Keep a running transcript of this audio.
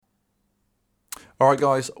Alright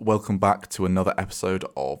guys, welcome back to another episode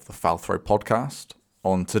of the Foul Throw podcast.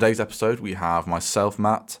 On today's episode we have myself,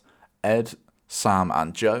 Matt, Ed, Sam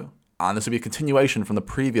and Joe, and this will be a continuation from the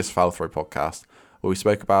previous Foul Throw podcast where we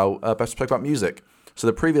spoke about music. So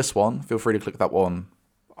the previous one, feel free to click that one,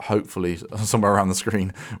 hopefully somewhere around the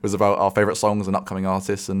screen, was about our favourite songs and upcoming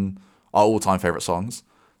artists and our all-time favourite songs.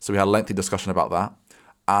 So we had a lengthy discussion about that.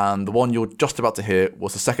 And the one you're just about to hear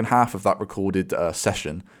was the second half of that recorded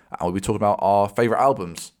session. And we'll be talking about our favourite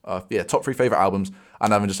albums. Top 3 favourite albums.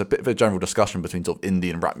 And having just a bit of a general discussion between sort of indie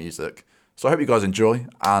and rap music. So I hope you guys enjoy.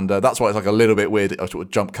 And that's why it's like a little bit weird. I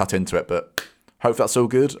sort of cut into it. But hope that's all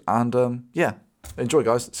good. And enjoy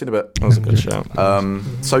guys. See you in a bit. That was a good shout.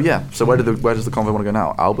 So where does the convo want to go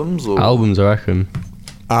now? Albums? Or? Albums, I reckon.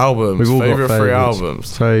 Albums. We've all got Favourite 3 favourites. albums.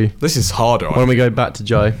 So This is harder. why don't we go back to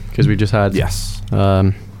Joe, because we just had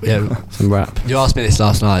some rap. You asked me this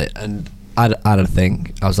last night, and I had a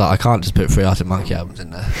thing. I was like, I can't just put 3 Arctic Monkey albums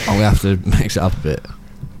in there. I'm gonna have to mix it up a bit.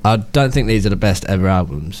 I don't think these are the best ever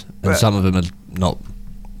albums, and some of them are not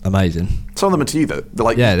amazing. Some of them are to you though. They're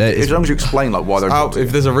like, it's- as long as you explain like why they're important.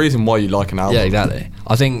 If there's a reason why you like an album. Yeah, exactly.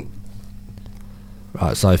 I think.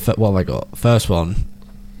 Right. So what have I got? First one.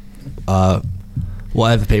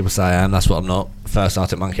 Whatever people say I am, that's what I'm not. First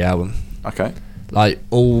Arctic Monkey album. Okay. Like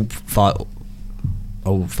all 5,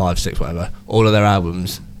 6, whatever. All of their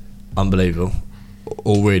albums, unbelievable.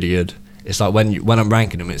 All really good. It's like when I'm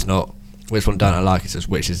ranking them, it's not which one don't I like. It's just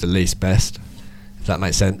which is the least best. If that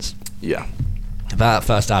makes sense. Yeah. That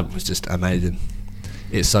first album was just amazing.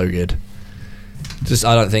 It's so good.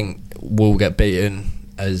 I don't think we'll get beaten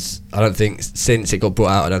as I don't think since it got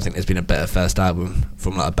brought out. I don't think there's been a better first album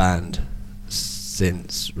from like a band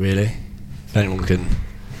since, really. If anyone can.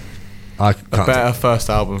 I can't A better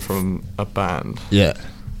first album from a band. Yeah.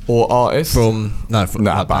 Or artist. From a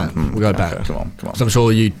band. band. We'll go band. Okay, come on. So I'm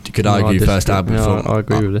sure you could argue first album from I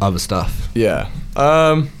agree with it. other stuff. Yeah.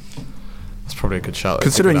 That's probably a good shout.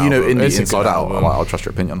 Considering It's a you good know album. indie It's a inside good out, album. I'll trust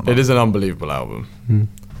your opinion on that. It is an unbelievable album.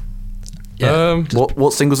 Yeah.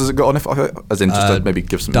 What singles has it got on? As in, just to maybe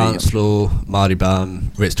give some. Dance Floor, Mardy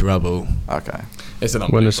Bum, Ritz to Rubble. Okay. It's an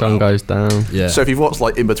When the sun album. goes down. Yeah. So if you've watched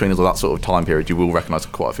like in between of that sort of time period, you will recognise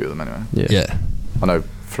quite a few of them anyway. Yeah. Yeah. I know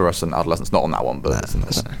Fluorescent Adolescence not on that one, but it's in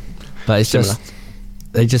this. But it's Similar. just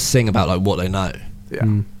they just sing about like what they know. Yeah.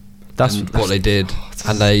 That's and what they did,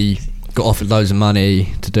 and they got offered loads of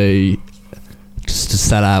money to do, just to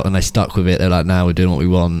sell out, and they stuck with it. They're like, now we're doing what we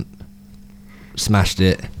want. Smashed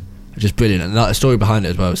it, just brilliant, and the story behind it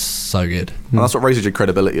as well is so good. And that's what raises your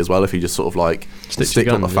credibility as well. If you just sort of like Stick stick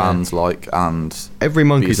to what the guns, yeah. fans like, and every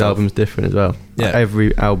Monkeys yourself. album's different as well. Yeah. Like,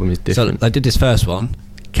 every album is So different. they did this first one,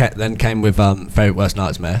 then came with Favourite Worst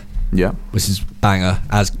Nightmare, yeah, which is banger,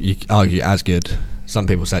 as you could argue as good. Some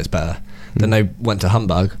people say it's better. Then they went to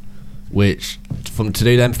Humbug, which to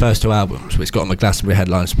do them first 2 albums, which got them a Glastonbury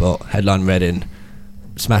headline spot, headline Reading,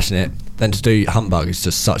 smashing it. Then to do Humbug is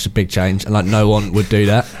just such a big change, and like no one would do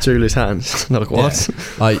that. Julius Hands. Not like what? Yeah.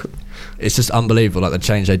 Like it's just unbelievable, like the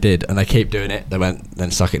change they did, and they keep doing it. They went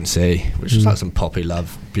then Suck It and See, which was like some poppy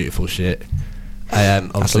love, beautiful shit.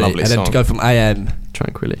 Obviously, lovely and then to song. go from AM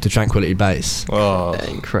Tranquility. to Tranquility Base, Oh. Yeah,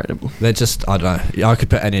 incredible. they're just I don't know. Yeah, I could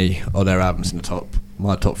put any of their albums in the top,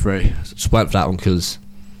 my top 3. Just went for that one because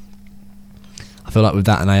I feel like with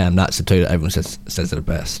that and AM, that's the 2 that everyone says are the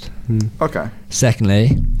best. okay.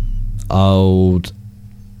 Secondly, old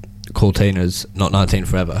Cortina's Not 19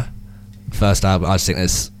 Forever. First album, I just think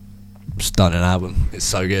it's stunning album. It's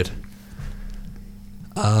so good.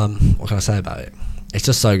 What can I say about it? It's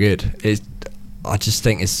just so good. I just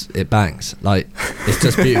think it bangs. Like it's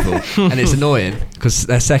just beautiful, and it's annoying because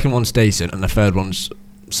their second one's decent and the third one's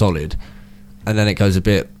solid, and then it goes a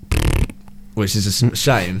bit, which is a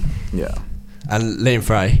shame. Yeah. And Liam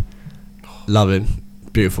Frey, love him,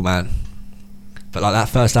 beautiful man. But like that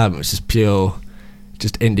first album was just pure,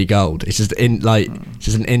 just indie gold. It's just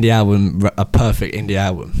just an indie album, a perfect indie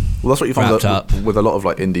album. Well, that's what you find Wrapped up. with a lot of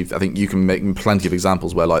like indie. I think you can make plenty of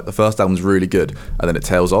examples where like the first album's really good and then it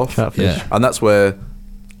tails off. Catfish. Yeah. And that's where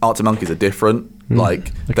Arctic Monkeys are different.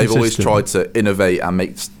 Like They're they've always consistent. tried to innovate and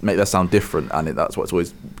make their sound different, and that's what's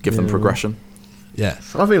always give them Yeah. progression. Yeah,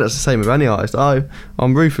 I think that's the same with any artist.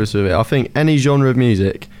 I'm ruthless with it. I think any genre of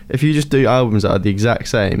music, if you just do albums that are the exact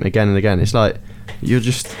same again and again, it's like you're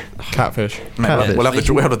just Catfish. Mate, Catfish.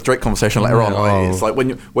 we'll have a Drake conversation later on. Like, Oh. it's like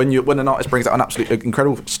when an artist brings out an absolutely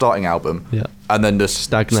incredible starting album, Yeah. and then just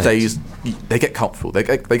Stagnates. stays. They get comfortable. They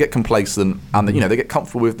get complacent, and then, they get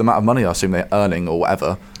comfortable with the amount of money I assume they're earning or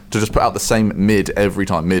whatever to just put out the same mid every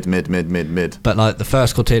time. Mid. but like the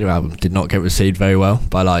first Cortina album did not get received very well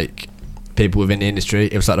by like people within the industry.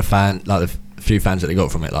 It was like the few fans that they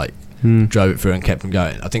got from it like drove it through and kept them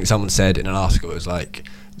going. I think someone said in an article, it was like,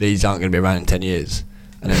 these aren't going to be around in 10 years.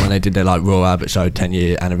 And then when they did their like Royal Albert Show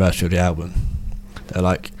 10-year anniversary of the album, they're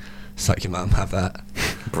like, suck your mum, have that.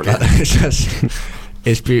 Brilliant.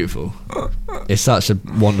 It's beautiful. It's such a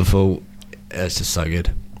wonderful, it's just so good.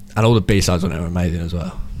 And all the B-sides on it are amazing as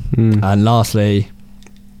well. And lastly,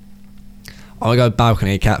 I'm going to go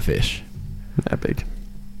Balcony Catfish. They're big.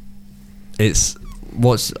 It's,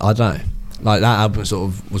 I don't know, like that album sort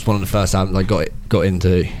of was one of the first albums I got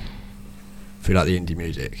into through like the indie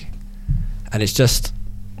music. And it's just,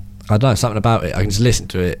 I don't know, something about it. I can just listen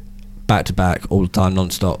to it back to back all the time,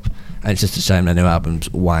 non-stop. And it's just a shame their new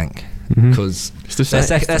album's wank. Because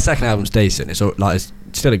their second album's decent. It's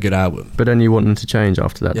still a good album. But then you want them to change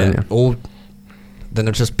after that, don't you? Then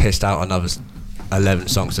they're just pissed out another 11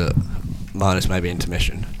 songs that minus maybe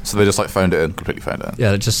intermission. So they just like completely phoned it in.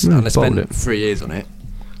 Yeah, and they spent 3 years on it.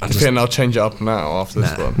 Do you think they'll change it up now after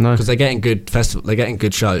this one? No. Because they're getting good festivals, they're getting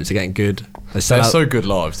good shows, they're getting good. They're so good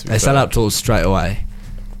live. To be They sell fair. out tours straight away.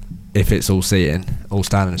 If it's all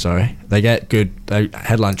standing, sorry. They get good, they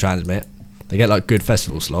headline transmit. They get like good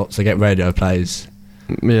festival slots. They get radio plays.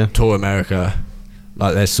 Yeah. Tour America.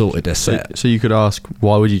 Like they're sorted, they're set. So you could ask,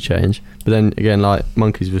 why would you change? But then again, like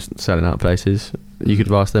Monkeys was selling out places. You could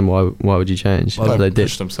have asked them, why would you change? Well, they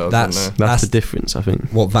pushed did. themselves. That's the difference, I think.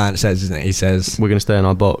 What Van says, isn't it? He says, we're going to stay in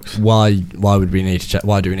our box. Why would we need to check?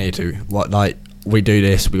 Why do we need to? What, like, we do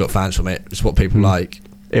this, we got fans from it. It's what people like.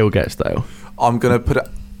 It'll get stale. I'm going to put it,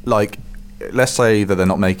 like, let's say that they're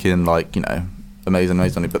not making, like, you know, amazing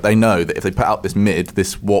money, but they know that if they put out this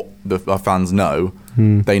what our fans know,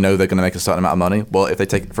 they know they're going to make a certain amount of money. Well, if they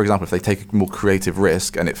take, for example, if they take a more creative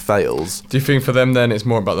risk and it fails, Do you think for them then it's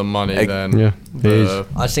more about the money than it is.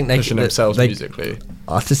 I just think they pushing themselves they- musically?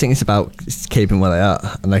 I just think it's about keeping where they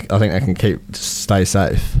are, and I think they can stay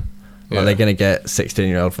safe. Like Yeah. they're going to get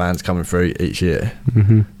 16-year-old fans coming through each year.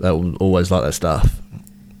 That will always like their stuff.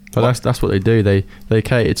 But that's what they do. They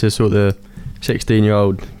cater to sort of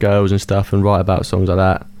 16-year-old girls and stuff and write about songs like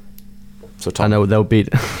that. so Tom, And they'll beat.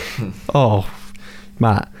 Oh,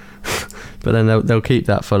 Matt. But then they'll keep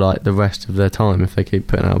that for like the rest of their time if they keep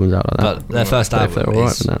putting albums out like that. But their first But if album they're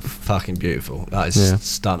alright is with that. fucking beautiful. That is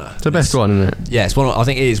stunner. It's the best one, isn't it? Yeah, I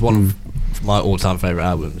think it is one of my all-time favourite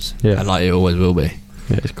albums. Yeah. And like it always will be.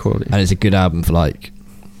 Yeah, it's quality. And it's a good album for like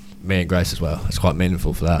me and Grace as well. It's quite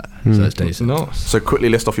meaningful for that. So it's decent. Nice. so quickly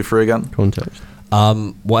list off your three again. Context.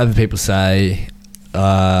 Whatever people say,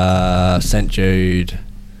 St. Jude.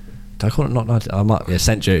 Did I call it not? I might. Yeah,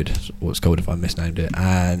 St. Jude. Is what it's called if I misnamed it.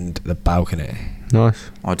 And The Balcony. Nice.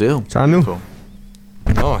 Ideal. Samuel? Cool.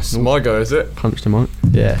 Nice. My go, is it? Punch the mic.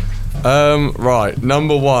 Yeah. Right.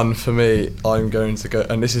 Number one for me, I'm going to go,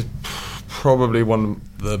 and this is probably one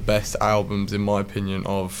of the best albums in my opinion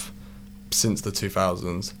of since the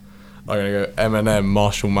 2000s. I'm going to go Eminem,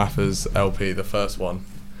 Marshall Mathers LP, the first one.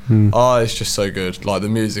 It's just so good. Like the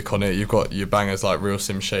music on it, you've got your bangers like Real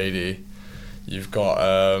Sim Shady. You've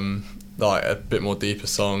got like a bit more deeper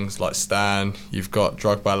songs like Stan. You've got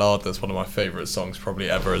Drug Ballad. That's one of my favourite songs probably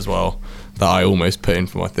ever as well. That I almost put in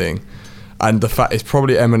for my thing. And the fact it's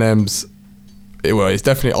probably Eminem's. It's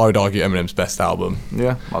definitely, I would argue, Eminem's best album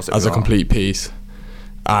Yeah. I'll say as a that. complete piece.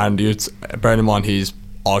 And you'd bearing in mind he's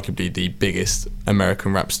arguably the biggest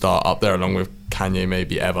American rap star up there, along with Kanye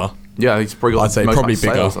maybe ever. Yeah, he's probably got I'd say most probably amount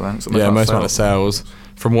of bigger. sales, I think. So Most amount of sales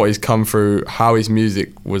from what he's come through, how his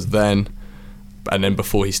music was then, and then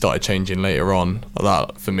before he started changing later on.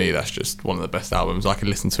 That for me, that's just one of the best albums. I can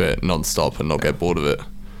listen to it non-stop and not get bored of it.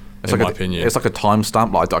 It's in like my opinion, it's like a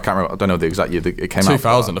timestamp. Like I can't remember. I don't know the exact year that it came out.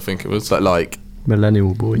 2000, I think it was. But like,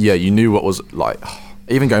 Millennial boy. yeah, you knew what was like.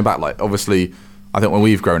 Even going back, like obviously, I think when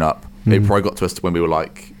we've grown up, it probably got to us when we were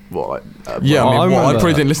like, what, like. Yeah, I I remember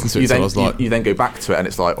probably that. didn't listen to it You until I then was like, you then go back to it and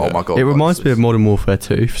it's like, oh Yeah. my god. It like, reminds this me is- of Modern Warfare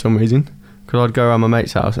 2 for some reason. Because I'd go around my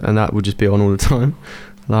mate's house and that would just be on all the time.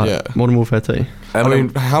 Like Yeah. Modern Warfare 2. I mean,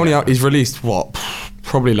 how many? He's released what?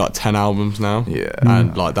 Probably like 10 albums now. Yeah.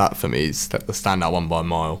 And like that for me is the standout one by a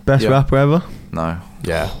mile. Best Yeah. rapper ever? No.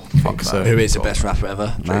 Yeah. Fuck so. no. Who is the best rapper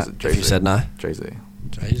ever? Matt, Jay-Z. if you said no. Jay-Z.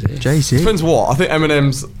 Jay-Z. Jay-Z. Depends what. I think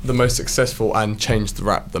Eminem's the most successful and changed the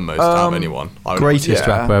rap the most out of anyone. I would Greatest Yeah.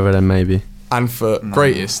 rapper ever then maybe. And for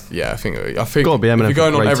greatest, yeah, I think Gotta be Eminem if you're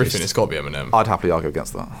going for on greatest. everything, it's got to be Eminem. I'd happily argue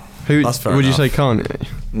against that. Who That's fair would you enough. say Kanye?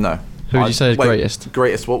 No. Who would you say is wait, greatest?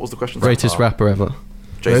 Greatest. What was the question? Greatest rapper ever.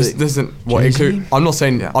 Jay-Z. There isn't what Jay-Z? include. I'm not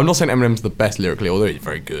saying Yeah. Eminem's the best lyrically, although he's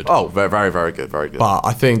very good. Oh, very, very, very good. Very good. But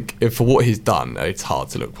I think for what he's done, it's hard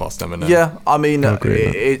to look past Eminem. Yeah, I mean, I agree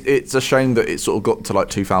with that. it's a shame that it sort of got to like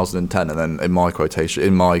 2010, and then in my quotation, he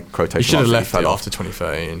should have obviously left fell it off. after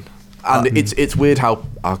 2013. And it's weird how,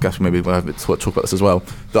 I guess maybe we'll have to talk about this as well,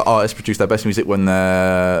 that artists produce their best music when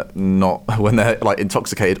they're like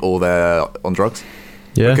intoxicated or they're on drugs.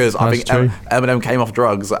 Yeah, because I think true. Eminem came off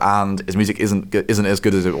drugs and his music isn't as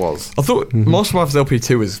good as it was. I thought Master Mif's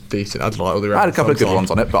LP2 was decent. I had like all the I had a couple of good songs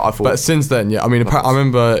ones on it, but I thought. But since then, yeah, I mean, I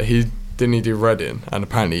remember he do Reading, and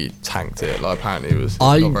apparently he tanked it. Like apparently it was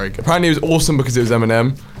not very good. Apparently it was awesome because it was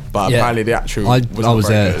Eminem, but apparently the actual I not was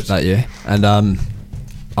very there good. that year, and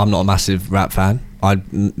I'm not a massive rap fan. I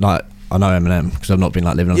know Eminem because I've not been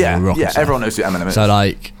like living under a rock. Yeah, and stuff. everyone knows who Eminem is. So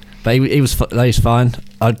like, but he was fine.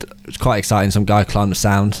 It was quite exciting. Some guy climbed the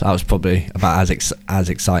sound. That was probably about as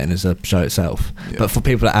exciting as the show itself. Yeah. But for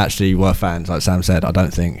people that actually were fans, like Sam said, I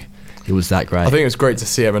don't think it was that great. I think it was great to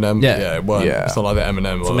see Eminem. Yeah. It weren't. Yeah. It's not like the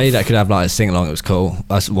Eminem. For me, that could have like a sing along. It was cool.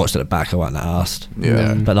 I watched it at the back. I wasn't that asked.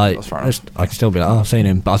 Yeah. But like, That's fair enough. I could still be like, oh, I've seen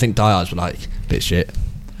him. But I think Die Hards were like a bit shit.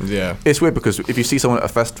 Yeah. It's weird because if you see someone at a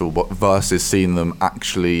festival versus seeing them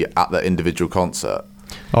actually at their individual concert,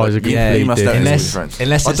 Oh, it's a complete you must know difference. it's different.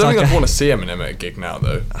 Unless I it's don't like think I'd a, want to see Eminem at a gig now,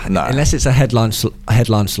 though. No. unless it's a headline slot.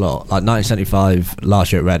 Like 1975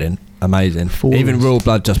 last year at Reading, amazing. Falls. Even Royal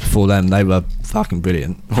Blood just before them, they were fucking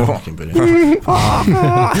brilliant. Fucking brilliant.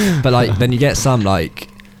 But like then you get some like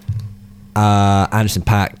Anderson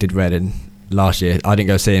 .Paak did Reading last year. I didn't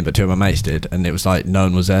go see him, but two of my mates did, and it was like no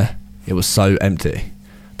one was there. It was so empty,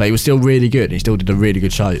 but he was still really good. He still did a really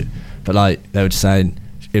good show. But like they were just saying,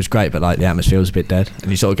 it was great, but like the atmosphere was a bit dead, and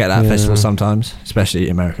you sort of get that at Yeah. festivals sometimes, especially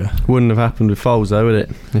in America. Wouldn't have happened with Foles though, would it?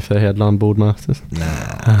 If they had line Boardmasters.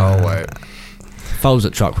 Nah, Oh wait. Foles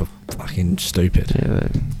at Truck were fucking stupid. Yeah.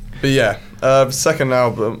 But yeah, second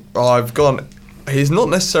album, I've gone. He's not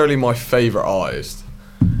necessarily my favourite artist,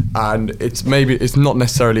 and it's not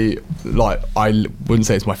necessarily like I wouldn't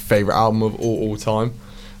say it's my favourite album of all time,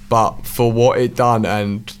 but for what it done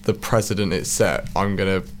and the precedent it set, I'm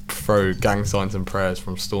gonna throw Gang Signs and Prayers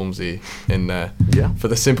from Stormzy in there. Yeah. For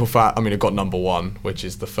the simple fact, I mean, it got number one, which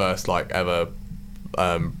is the first like ever.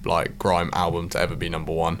 Like grime album to ever be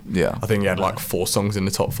number one. Yeah. I think he had like 4 songs in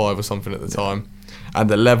the top 5 or something at the time, and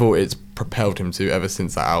the level it's propelled him to ever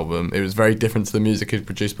since that album, it was very different to the music he'd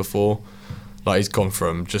produced before. Like he's gone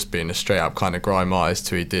from just being a straight up kind of grime artist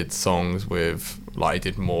to he did songs with like he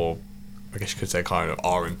did more, I guess you could say, kind of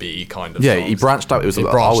R&B kind of Yeah, songs. he branched out. I was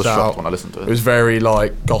branched shocked out. when I listened to it. It was very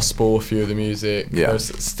like gospel, a few of the music. Yeah. There was,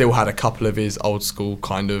 still had a couple of his old school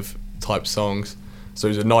kind of type songs. So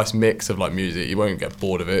it was a nice mix of like music. You won't get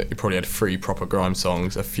bored of it. He probably had 3 proper grime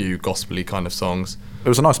songs, a few gospel-y kind of songs. It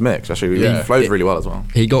was a nice mix, actually. Yeah. He flowed really well as well.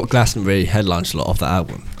 He got Glastonbury headline slot off that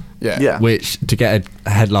album, Yeah. Yeah. which to get a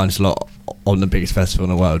headline slot on the biggest festival in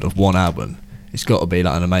the world of one album, it's got to be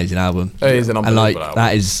like an amazing album. It is an And unbelievable like album.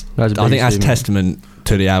 that is, That's a I big think that's achievement. testament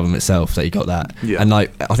to the album itself that he got that. Yeah. And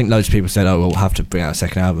like I think loads of people said, oh, we'll have to bring out a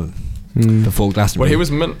second album before Well, Glastonbury.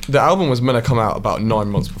 the album was meant to come out about 9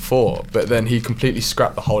 months before, but then he completely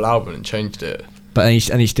scrapped the whole album and changed it. but he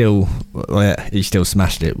still, well, yeah, he still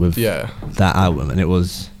smashed it with Yeah. that album, and it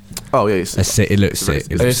was Oh, yeah. He's, it looks It's very- sick.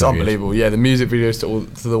 It And looks it's so good. unbelievable. Yeah, the music videos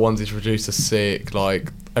to the ones he's produced are sick.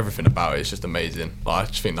 Like everything about it is just amazing. Like, I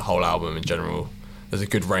just think the whole album in general, there's a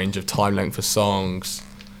good range of time length for songs.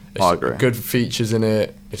 It's I agree. Good features in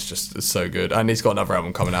it. It's so good. And he's got another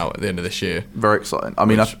album coming out at the end of this year. very exciting. I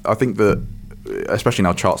mean, I think that, especially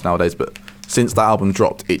now charts nowadays, but since that album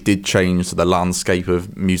dropped, it did change the landscape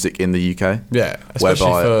of music in the UK. Yeah,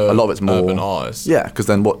 especially Whereby for a lot of it's more urban artists. Yeah, because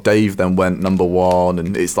then Dave then went number one,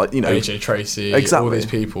 and it's like, you know, AJ Tracy, Exactly. all these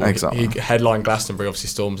people. Exactly. He headlined Glastonbury, obviously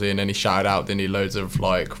Stormzy, and then he shouted out, didn't he, loads of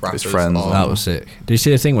like rappers. friends on- and- That was sick. Did you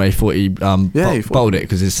see the thing where he thought he he thought- bowled it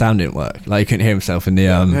because his sound didn't work? Like he couldn't hear himself in the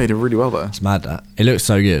yeah, he did really well there. It's mad that it looks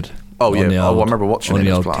so good. Oh, on yeah. the I old- remember watching on it the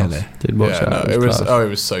in old class. telly. Did watch Yeah, that. no, it was class. it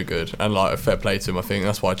was so good, and like fair play to him. I think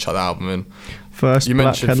that's why I chucked the album in. First You black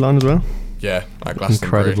mentioned- headline as well. Yeah, at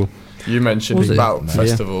Glastonbury. Incredible. You mentioned Was it? about Yeah.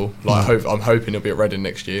 festival. Like, I'm hoping he'll be at Reading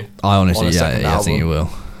next year. I honestly, On a yeah, second I think he album, will.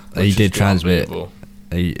 which He is did just transmit. unbelievable.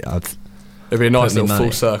 I'd, It'll be a nice Put me little full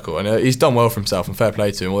money. circle, and he's done well for himself. And fair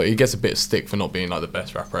play to him. Well, he gets a bit of stick for not being like the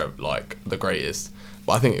best rapper, ever, like the greatest.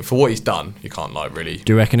 But I think for what he's done, you can't like really.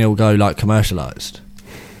 do you reckon he'll go like commercialised?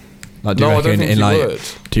 Like, do you No, I reckon don't think in he like? would.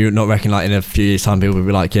 Do you not reckon like in a few years' time people will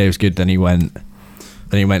be like, yeah, it was good. Then he went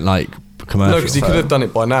like commercial. No, because he could have done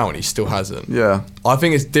it by now, and he still hasn't. Yeah. I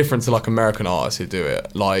think it's different to like American artists who do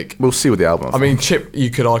it. Like, We'll see with the album. I mean, Chip. You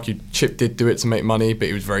could argue Chip did do it to make money, but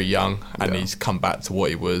he was very young, and Yeah. he's come back to what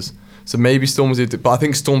he was. So maybe Stormzy did, but I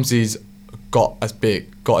think Stormzy's got as big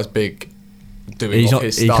doing He's off not-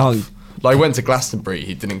 his he stuff. can't- Like, he went to Glastonbury,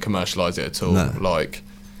 he didn't commercialise it at all. No. Like,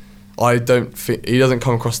 I don't think he doesn't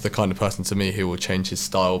come across the kind of person to me who will change his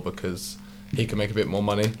style because he can make a bit more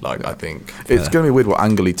money. Like, I think. It's going to be weird what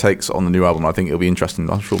angle he takes on the new album. I think it'll be interesting.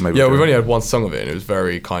 I'm sure maybe. Yeah, we've only had one song of it, and it was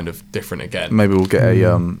very kind of different again. Maybe we'll get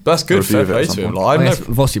a. But that's good. review Fair of it play at some to him. point. Like, I I guess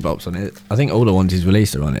Vossi Bop's on it. I think all the ones he's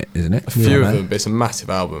released are on it, isn't it? a few of Yeah, them, but it's a massive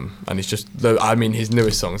album, and it's just. I mean, his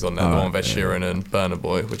newest songs on there, the Oh, one with Ed Sheeran and Burna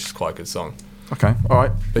Boy, which is quite a good song. Okay, all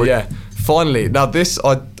right. But yeah, finally, now this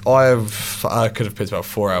I could have picked about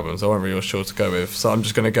 4 albums. I wasn't really sure to go with, so I'm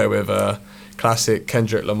just going to go with classic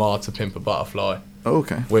Kendrick Lamar To Pimp a Butterfly, Oh,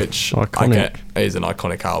 okay. which Iconic. I get is an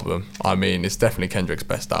iconic album. I mean, it's definitely Kendrick's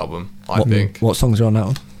best album, I think. What songs are on that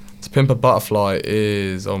one? To Pimp a Butterfly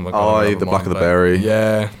is, oh my god, The Black of the Berry.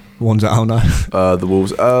 Yeah, Ones that I don't know. The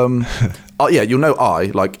Wolves. Oh yeah, you'll know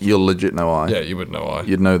like you'll legit know yeah, you would know why.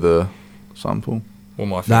 You'd know the sample. What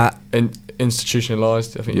am I That-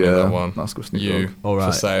 Institutionalized, I think you know Yeah, that one. that's good. Snoop You Dogg. All right.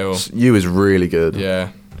 For Sale. You is really good. Yeah.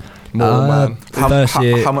 More Man.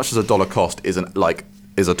 How much does a dollar cost? Is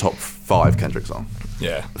a top 5 Kendrick song?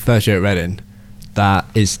 Yeah. First year at Reading, that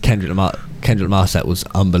is Kendrick Lamar. Kendrick Lamar set was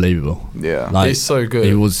unbelievable. Yeah. Like, It's so good.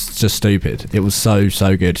 It was just stupid. It was so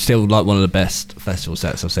good. Still like one of the best festival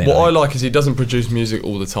sets I've seen. What I think. like is he doesn't produce music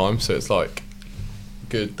all the time, so it's like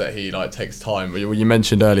good that he like takes time. You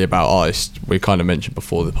mentioned earlier about artists. We kind of mentioned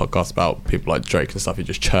before the podcast about people like Drake and stuff who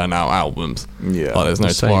just churn out albums. Yeah. Like there's no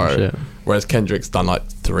The same tomorrow. shit. Whereas Kendrick's done like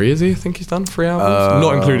 3, is he? I think he's done 3 albums,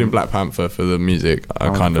 not including Black Panther for the music.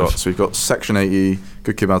 So we've got Section 80,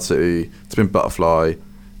 Good Kid, Mad City, To Pimp a Butterfly,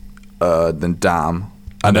 then Damn.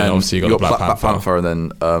 And then obviously you got Black Black Panther. and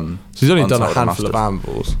then. So he's only done a Untitled handful of Masters.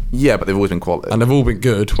 albums, Yeah, but they've always been quality. and they've all been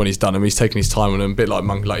good when he's done them. He's taken his time on them, a bit like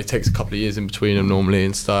Monk. Like he takes a couple of years in between them normally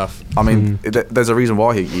and stuff. I mean, there's a reason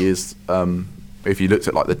why he is. If you looked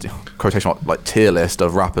at like the quotation mark, like tier list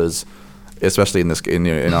of rappers, especially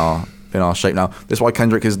in our shape now, that's why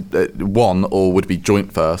Kendrick is one or would be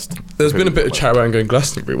joint first. There's been a bit of chat around going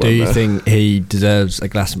Glastonbury. Do you wasn't there? think he deserves a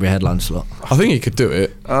Glastonbury headline slot? I think he could do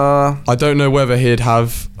it. I I don't know whether he'd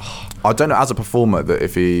have. don't know as a performer that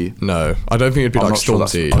if he. No, I don't think it'd be I'm like not sure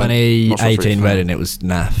that's- Stormzy. I'm not sure if 2018 he's- Reading, it was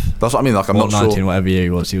naff. That's what I mean. Like I'm Or not 19, sure. whatever year he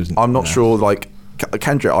was. I'm not naff. sure. Like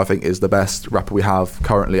Kendrick, I think is the best rapper we have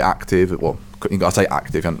currently active. Well, I say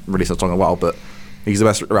active and released a song in a while, but he's the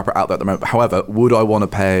best rapper out there at the moment. However, would I want to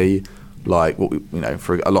pay like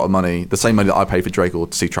for a lot of money, the same money that I paid for Drake or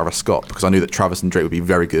to see Travis Scott? Because I knew that Travis and Drake would be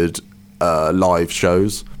very good live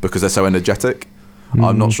shows because they're so energetic.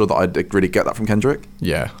 I'm not sure that I'd really get that from Kendrick.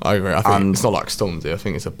 Yeah, I agree. I think And- it's not like Stormzy. I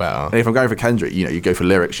think it's a better. And if I'm going for Kendrick, you go for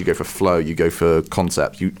lyrics, you go for flow, you go for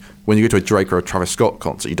concept. When you go to a Drake or a Travis Scott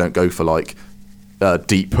concert, you don't go for like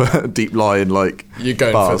deep line like You're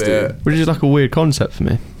going bars, for do you? the. Which is like a weird concept for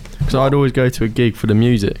me, because I'd always go to a gig for the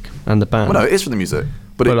music and the band. Well, no, it is for the music,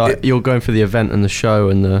 but You're going for the event and the show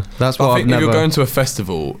and the. That's what I I've think if never. you're going to a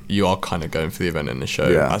festival, you are kind of going for the event and the show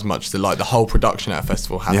Yeah. as much. The whole production at a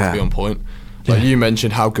festival has Yeah. to be on point. Like you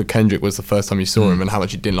mentioned how good Kendrick was the first time you saw him and how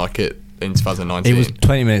much you didn't like it in 2019. It was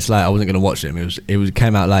 20 minutes late. I wasn't going to watch him. It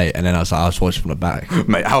came out late, and then I was like, I was watching from the back.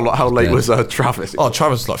 Mate, how late Yeah. was Travis? Oh,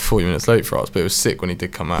 Travis was like 40 minutes late for us, but it was sick when he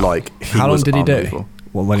did come out. Like How long was did he do? unbelievable.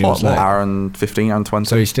 When he was What, late. hour and 15, hour and 20?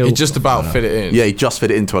 So he still. he just about fit it in. yeah, he just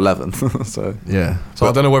fit it into 11. So Yeah. So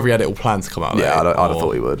I don't know whether he had it all planned to come out late. yeah, I'd have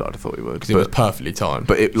thought he would. Because it was perfectly timed.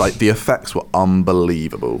 But it like the effects were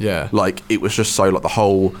unbelievable. Yeah. like it was just so like the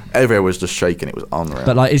whole everywhere was just shaking. It was unreal.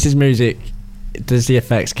 But like, is his music? Does the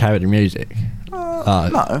effects carry the music?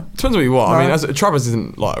 no, Depends what you want. I No. mean, Travis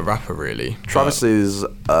isn't like a rapper really. Travis is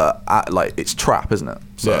like it's trap, isn't it?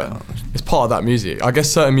 So Yeah, it's part of that music. I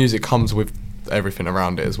guess certain music comes with everything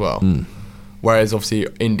around it as well. Mm. Whereas obviously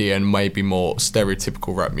indie and maybe more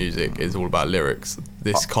stereotypical rap music is all about lyrics.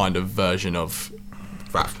 This kind of version of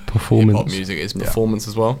rap Performance. hip-hop music is performance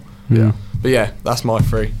as well. yeah. But yeah, that's my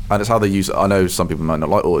 3. And it's how they use it. I know some people might not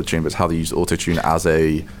like autotune, but it's how they use autotune as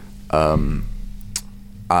a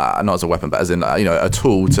not as a weapon, but as in a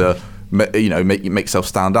tool to make yourself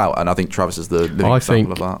stand out. And I think Travis is the living I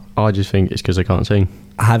example think. of that. I just think it's because I can't sing.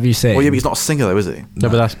 Have you seen? Well, yeah, but he's not a singer though, is he? No,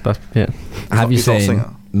 but that's yeah. Have you he's not a seen singer.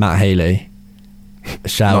 Matt Healy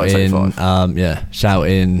shouting? 1985.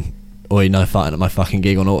 Shouting. Oi, no fighting at my fucking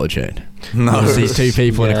gig on autotune. No. These two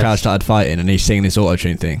people in the Yes. crowd started fighting, and he's singing this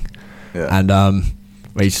autotune thing. Yeah. And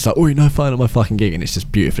where he's just like, "Oi, no fighting at my fucking gig," and it's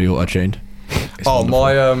just beautifully autotuned. It's Oh,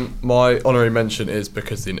 wonderful. my honorary mention is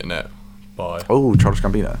Because the Internet by Oh, Childish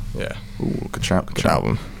Gambino. yeah, Ooh, good shout. good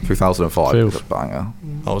album, 2005. Filth. Good banger.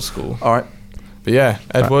 old school. All right. But yeah,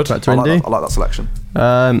 Edward. Back to I like, indie. that, I like that selection.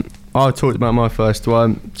 I talked about my first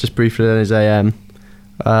one just briefly. Then is AM.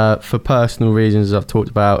 For personal reasons I've talked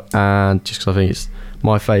about, and just because I think it's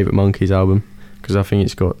my favourite Monkeys album, because I think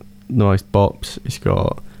it's got nice bops, it's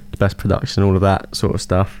got the best production, all of that sort of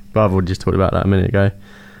stuff. But I've already just talked about that a minute ago.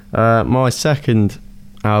 My second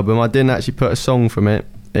album, I didn't actually put a song from it.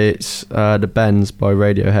 It's The Bends by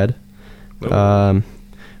Radiohead,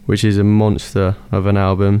 which is a monster of an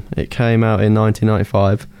album. It came out in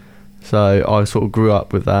 1995, so I sort of grew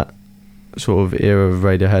up with that sort of era of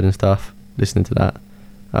Radiohead and stuff, listening to that.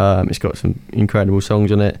 It's got some incredible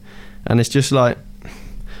songs on it, and it's just like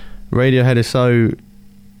Radiohead is so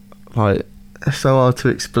hard to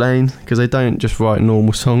explain because they don't just write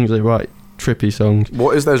normal songs; they write trippy songs.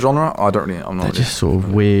 What is their genre? I'm not. They're really. just sort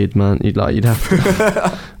of weird, man. You'd have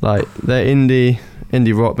to like they're indie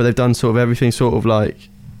rock, but they've done sort of everything. Sort of like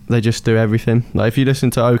they just do everything. Like if you listen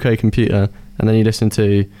to OK Computer and then you listen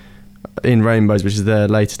to In Rainbows, which is their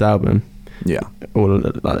latest album. Yeah. Or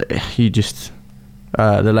like you just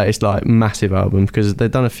the latest like massive album, because they've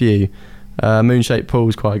done a few. Moonshaped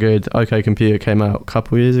Pool's quite good. OK Computer came out a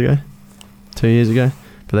couple years ago, 2 years ago,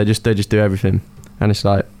 but they just do everything, and it's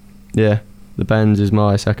like, yeah, The Bends is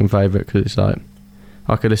my second favourite because it's like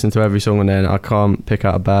I could listen to every song on there and I can't pick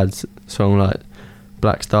out a bad song. Like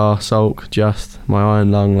Black Star, Sulk, Just, My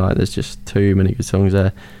Iron Lung, like there's just too many good songs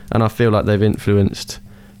there, and I feel like they've influenced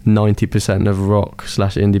 90% of rock /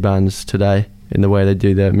 indie bands today in the way they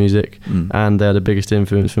do their music, and they're the biggest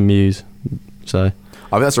influence for Muse. So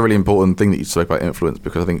I think that's a really important thing that you spoke about influence,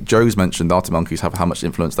 because I think Joe's mentioned the Arctic Monkeys have how much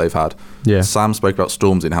influence they've had. Yeah. Sam spoke about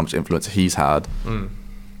Stormzy and how much influence he's had.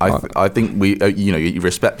 I think we, you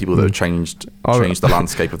respect people that have changed the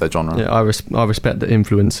landscape of their genre. Yeah, I respect the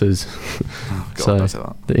influencers. Oh, God, So don't say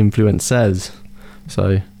that. the influencers.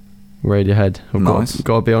 So Radiohead have Nice.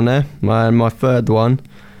 got to be on there. My third one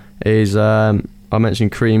is I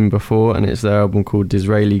mentioned Cream before, and it's their album called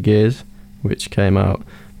Disraeli Gears, which came out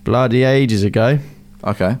bloody ages ago.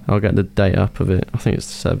 Okay. I'll get the date up of it. I think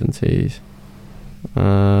it's the 70s.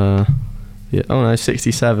 Yeah. Oh no,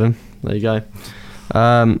 67. There you go.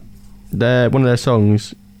 One of their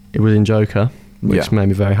songs, it was in Joker, which made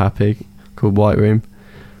me very happy, called White Room.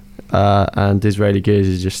 And Disraeli Gears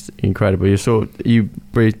is just incredible. You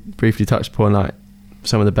briefly touched upon like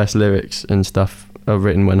some of the best lyrics and stuff are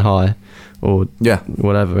written when high or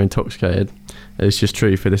whatever, intoxicated. It's just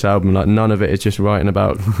true for this album. Like none of it is just writing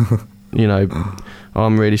about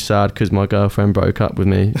I'm really sad because my girlfriend broke up with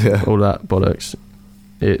me. All that bollocks.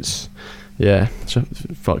 It's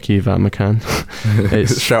fuck you, Van McCann.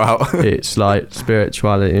 It's shout out. It's like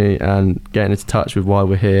spirituality and getting into touch with why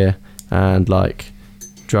we're here, and like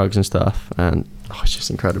drugs and stuff, and it's just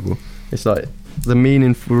incredible. It's like the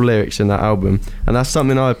meaningful lyrics in that album, and that's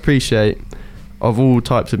something I appreciate of all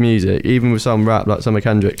types of music, even with some rap, like some of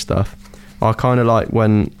Kendrick's stuff. I kind of like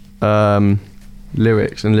when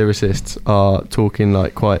lyrics and lyricists are talking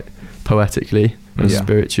like quite poetically and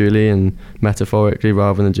spiritually and metaphorically,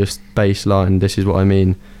 rather than just baseline, this is what I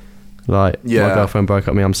mean, like my girlfriend broke up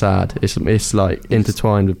with me, I'm sad. It's like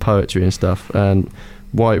intertwined with poetry and stuff. And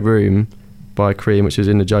White Room by Cream, which was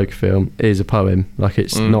in the Joker film, is a poem. Like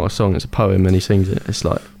it's not a song, it's a poem, and he sings it. It's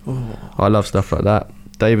like I love stuff like that.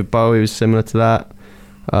 David Bowie was similar to that.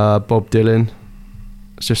 Bob Dylan.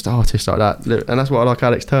 It's just artists like that, and that's what I like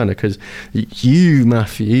Alex Turner, because you,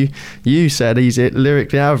 Matthew, you said he's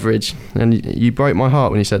lyrically average, and you broke my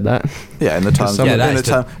heart when you said that. Yeah, in the terms,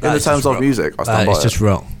 of music, I stand by it's it. just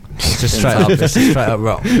wrong. It's just straight up. It's just straight up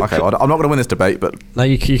wrong. Okay, well, I'm not going to win this debate, but No,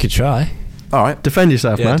 you could try. all right. Defend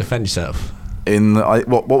yourself, Yeah, man. defend yourself.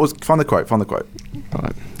 What was find the quote? All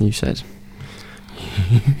right, you said.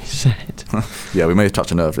 Yeah, we may have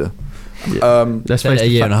touched a nerve there. Let's Said face it a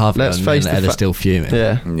year and a half ago, Let's and face Ed's the still fuming.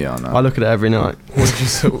 Yeah, Yeah, I know. I look at it every night.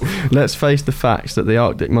 Let's face the facts that the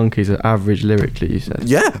Arctic Monkeys are average lyrically. You said.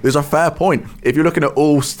 Yeah, there's a fair point. If you're looking at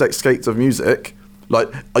all skates of music, like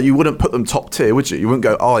you wouldn't put them top tier, would you? You wouldn't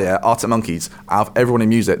go, oh yeah, Arctic Monkeys. Out of everyone in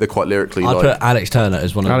music, they're quite lyrically. I'd like, put Alex Turner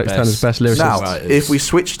as one of Alex the Turner's best lyricist. now, songwriters. if we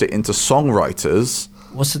switched it into songwriters,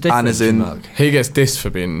 What's the difference? and as in- Mark? He gets dissed for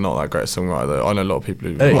being not that great a songwriter, though. I know a lot of people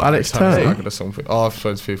who. Hey. What, Alex Turner? Like a song for, I've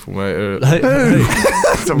spoken to people, mate.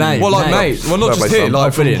 Name, Well, like, name. mate, well, not No, just mate, here, son.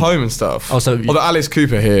 like from brilliant. home and stuff. Oh, so Although Alex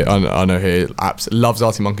Cooper here, I know here, loves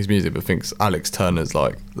Arctic Monkeys music, but thinks Alex Turner's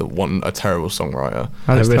like a terrible songwriter.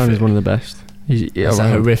 Alex Horrific. Turner's one of the best. That's a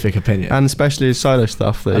horrific opinion. And especially his solo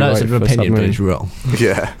stuff. That I know he it's wrote an for opinion, but Submarine. it's wrong.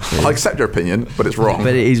 yeah, I accept your opinion, but it's wrong.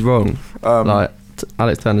 But it is wrong. Um,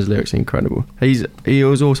 Alex Turner's lyrics are incredible. He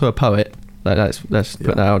was also a poet. Like let's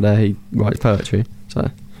put that out there. He writes poetry. So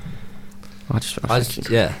I think.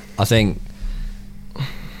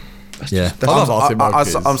 Yeah. I love Arctic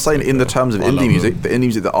Monkeys. I'm saying in the terms of I love indie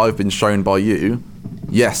music that I've been shown by you,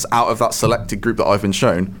 yes, out of that selected group that I've been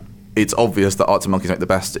shown, it's obvious that Arctic Monkeys make the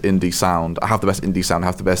best indie sound, have the best indie sound,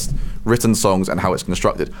 have the best written songs and how it's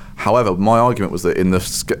constructed. However, my argument was that in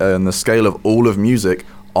the scale of all of music,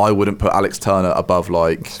 I wouldn't put Alex Turner above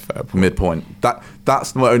like midpoint.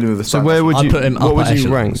 That's not only the. So where would I'd you put him what up would at you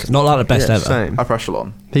echelon. rank? Not like the best ever. Same. upper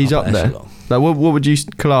echelon. He's Upper up there. echelon. Like what would you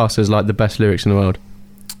class as like the best lyrics in the world?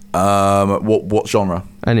 What genre?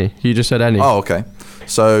 Any? You just said any. Oh, okay.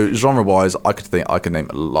 So genre-wise, I could name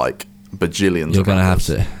like bajillions. You're of gonna have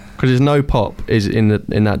records. to. Because there's no pop is in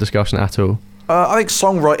that discussion at all. I think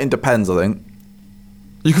songwriting depends. I think.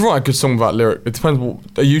 You can write a good song without lyric. It depends.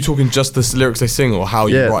 Are you talking just the lyrics they sing, or how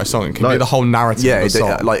you Yeah, write a song? It can like- be the whole narrative Yeah, of the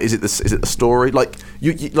song. like is it the story? Like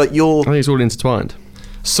you like I your think it's all intertwined.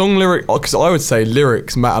 Song lyric, because I would say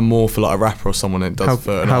lyrics matter more for like a rapper or someone than it does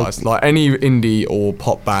for an artist. Like any indie or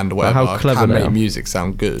pop band or whatever how clever can they make are. music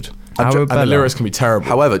sound good. And the Arabella. lyrics can be terrible.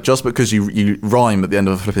 However, just because you rhyme at the end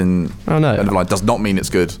of a flipping Oh, no. end of a line does not mean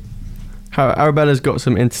it's good. Arabella's got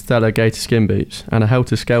some interstellar gator skin boots and a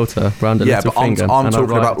helter skelter round a Yeah, little but I'm finger. talking and a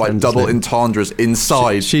right about like tender double slit. entendres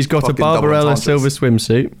inside. She's got a fucking double Barbarella entendres. silver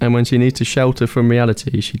swimsuit, and when she needs to shelter from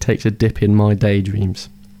reality, she takes a dip in my daydreams.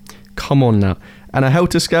 Come on now. And a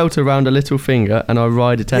helter skelter round a little finger, and I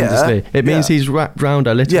ride attendlessly. It means yeah. he's wrapped round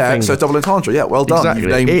a little Yeah, finger. so double entendre. Yeah, well done.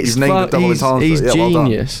 Exactly. You've named a double entendre. He's yeah, well done.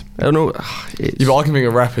 genius. I don't know. It's, Yeah, but I can think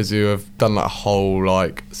of rappers who have done like a whole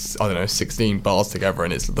like I don't know 16 bars together,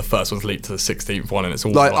 and it's the first one's leaked to the 16th one, and it's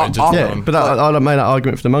all Like, like, just yeah, done. but I made that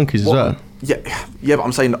argument for the Monkeys as well. Yeah, but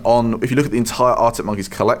I'm saying if you look at the entire Arctic Monkeys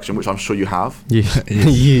collection, which I'm sure you have,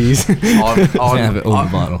 Yes. I'm have it all on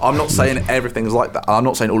vinyl. I'm not saying everything's like that. I'm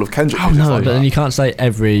not saying all of Kendrick. Oh, music's no, like But that. then you can't say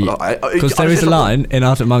every because there is a line in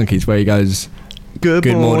Arctic Monkeys where he goes, Good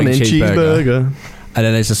Good morning, morning, cheeseburger. cheeseburger. and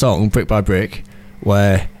then there's a song Brick by Brick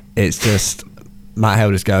where it's just Matt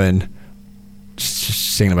Helder's going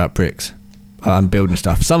just singing about bricks and building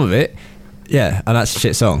stuff. Some of it, yeah, and that's a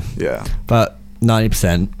shit song. Yeah. But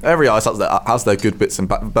 90%, Every artist has their good bits and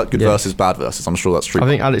good Yeah. verses, bad verses. I'm sure that's true. I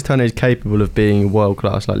think Alex Turner is capable of being a world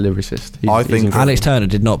class like lyricist. I think incredible. Alex Turner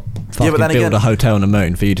did not fucking then build again- a hotel on the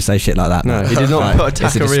moon for you to say shit like that. No, now. he did not Right. put a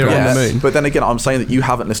It's a taqueria disgrace. on the Yeah, moon. but then again, I'm saying that you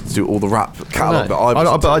haven't listened to all the rap catalogue that I've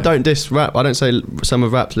listened but I to. don't diss rap. I don't say some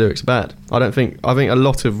of rap's lyrics are bad. I think a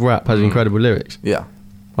lot of rap has incredible lyrics. Yeah.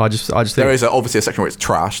 I just think There is obviously a section where it's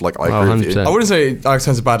trash. Like I Oh, agree with you. 100%. I wouldn't say Alex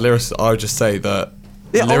Turner's a bad lyricist. I would just say that.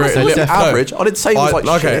 Yeah, honestly, it's average. I didn't say it was like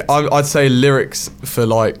okay, shit. I'd say lyrics for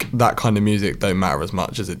like that kind of music don't matter as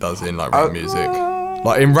much as it does in like rap music.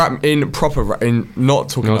 Like in proper rap, in not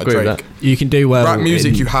talking I like agree with Drake. You can do well Rap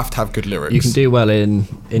music, in- you have to have good lyrics. You can do well in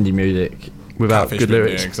indie music without Catfish good being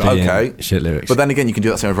lyrics. an example. being Okay. shit lyrics. But then again, you can do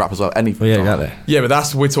that same with rap as well. Any well, yeah, exactly. Yeah, but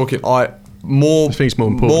that's we're talking. More. I think it's more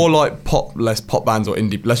important. More like pop, less pop bands or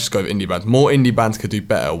indie. Let's just go with indie bands. More indie bands could do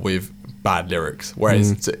better with bad lyrics.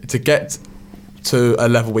 Whereas to get to a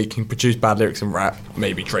level where you can produce bad lyrics in rap,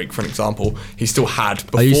 maybe Drake for an example, he still had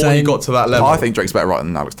before you he saying- got to that level. I think Drake's better writer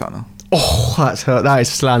than Alex Turner. Oh, that is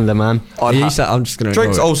slander, man. Are you I'm just gonna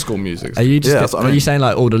Drake's ignore it. old school music. Are you just Yeah, that's what I are you mean. saying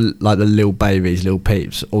like all the Lil Babies, Lil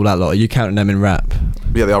Peeps, all that lot? Are you counting them in rap?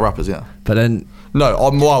 Yeah, they are rappers. Yeah. But then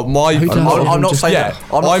No, my. Who does I'm not saying Yeah, that.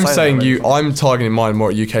 I'm not saying that. I'm targeting mine more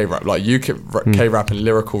at UK rap. Like UK rap and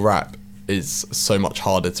lyrical rap is so much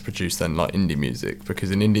harder to produce than like indie music,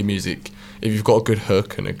 because in indie music, if you've got a good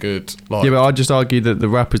hook and a good like, Yeah, but I'd just argue that the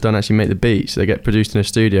rappers don't actually make the beats. They get produced in a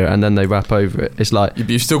studio and then they rap over it. It's like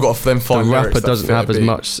you've still got to then the find lyrics rapper that doesn't fit have a as beat.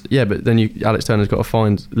 much. Yeah, but then Alex Turner's got to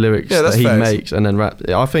find lyrics Yeah, that that's he fair. makes and then rap.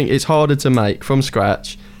 I think it's harder to make from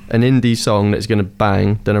scratch an indie song that's going to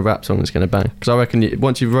bang than a rap song that's going to bang. Because I reckon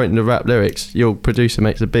once you've written the rap lyrics, your producer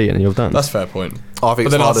makes a beat and you're done. That's a fair point. I think But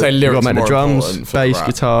it's then I'd harder. say You've lyrics got to are make the more drums, important for bass rap.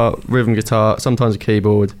 guitar, rhythm guitar, sometimes a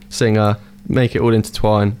keyboard, singer, make it all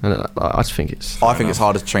intertwine. And I just think it's I think it's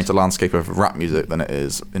harder to change the landscape of rap music than it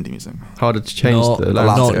is indie music. harder to change not, the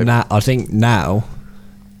not landscape. now. I think now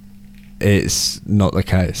it's not the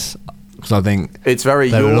case, because I think It's very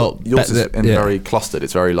They're a yours lot is better- in yeah. very clustered.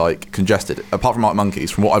 It's very like congested. Apart from Arctic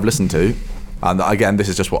Monkeys, from what I've listened to, and again, this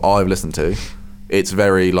is just what I've listened to. It's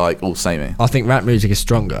very like all samey. I think rap music is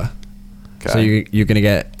stronger. Okay. So you're going to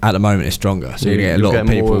get, at the moment, it's stronger. So you're going to get a You'll lot of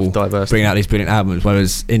get more people diversity. bringing out these brilliant albums,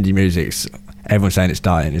 whereas indie music's, everyone's saying it's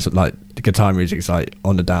dying. It's like the guitar music's like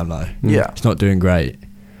on the down low. Yeah. It's not doing great.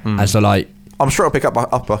 And so like, I'm sure it'll pick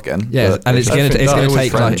up again. yeah, but and it's I going think to that always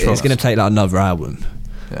take like friends it's going to take like another album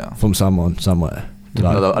yeah. from someone somewhere. To,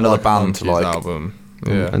 like, Another Like band to Monkeys like. album.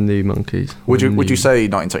 Yeah. And the Monkeys. Would you say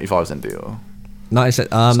 1975's indie or?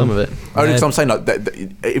 Some of it? Only because I'm saying like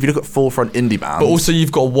if you look at forefront indie bands, But also,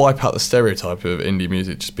 you've got to wipe out the stereotype of indie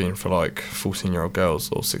music just being for like 14-year-old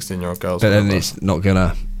girls or 16-year-old girls. But then whatever. it's not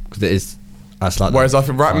gonna, because it is That's like Whereas I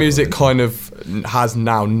think rap Cyber music music. kind of has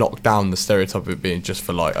now knocked down the stereotype of it being just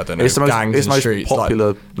for like, I don't know, It's the most- gangs it's in the the most streets. popular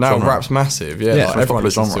like, now genre. rap's massive, yeah. Yeah, like, it's the everyone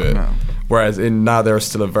most popular listens to genre, it. yeah. Whereas now there is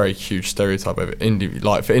still a very huge stereotype of indie.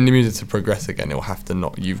 Like for indie music to progress again, it'll have to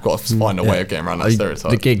not. You've got to find a way of getting around that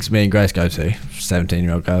stereotype. The gigs me and Grace go to,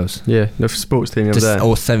 17-year-old girls. Yeah, the sports team over Just, there.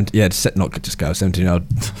 or 70, yeah, just, not just girls, 17-year-old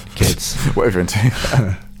kids. Whatever you're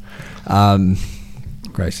into.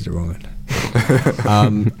 Grace is a wrong one.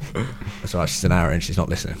 That's right, she's an hour and she's not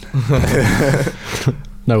listening.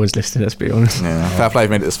 No one's listening, let's be honest. Yeah, fair play,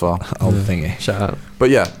 you've made it this far. Old thingy. Shout out. But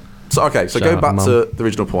yeah, so okay, so Shout go out, back Mum. to the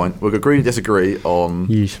original point. We'll agree to disagree on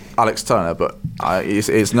Yeesh. Alex Turner, but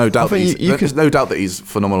it's no doubt. think you There's no doubt that he's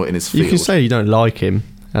phenomenal in his field. You can say you don't like him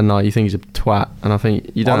and like you think he's a twat, and I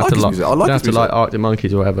think you don't I have like to his like music. I you like don't his have to like music. Arctic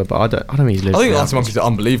Monkeys or whatever. But I don't think he's lived. I think the Arctic average. Monkeys are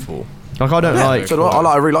unbelievable. Like I don't Yeah, like. so do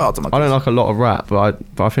I really like Arctic Monkeys. I don't like a lot of rap, but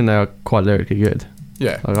I think they are quite lyrically good.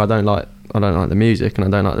 Yeah. Like I don't like the music, and I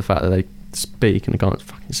don't like the fact that they speak and they can't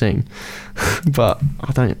fucking sing. But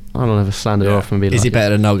I don't ever stand it Yeah. off and be like, Is he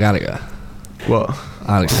better than Noel Gallagher? What?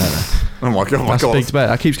 Alex Turner. Oh my god! Oh my That's god! big debate.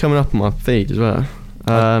 That keeps coming up on my feed as well.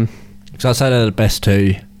 Because I'd say they're the best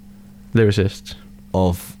two Lyricists.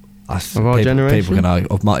 of us. Of our people, generation? People can know.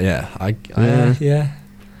 Of my, yeah. Yeah.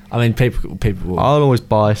 I mean, people will. I'll always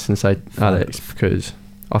bias and say Alex because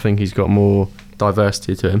I think he's got more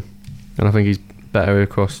diversity to him, and I think he's better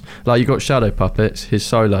across. Like you got Shadow Puppets, his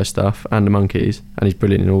solo stuff, and the Monkeys, and he's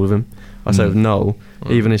brilliant in all of them. I say with Noel,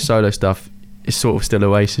 even his solo stuff is sort of still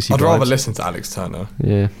Oasis. I'd rather listen to Alex Turner,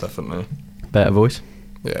 Yeah, definitely. better voice.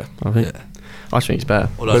 Yeah. I think. Yeah. I just think it's better.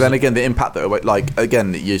 But then again, the impact that like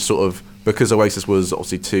again, you sort of because Oasis was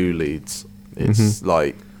obviously two leads. It's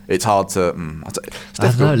like it's hard to. It's I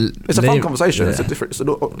don't difficult. know, It's a fun Liam- conversation. yeah. It's a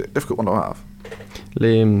difficult one to have.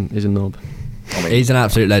 Liam is a knob. I mean, He's an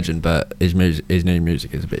absolute legend, but his new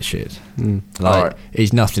music is a bit shit. Mm. Like Alright.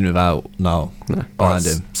 he's nothing without Noel No. behind alright,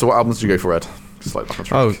 him. So what albums did you go for, Ed? Just like back on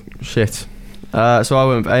Oh track. shit! So I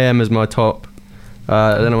went with AM as my top.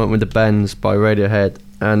 Then I went with the Bends by Radiohead,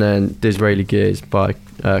 and then Disraeli Gears by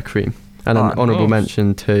Cream, and then Alright, honourable nice.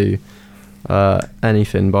 mention to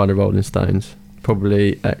Anything by the Rolling Stones.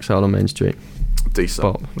 Probably Exile on Main Street. Decent.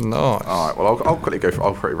 Bop. Nice. All right. Well, I'll quickly go for.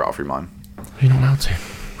 I'll pretty rattle through mine. You're not allowed to.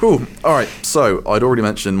 Cool. All right. So I'd already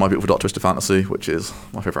mentioned My Beautiful Dark Twisted Fantasy, which is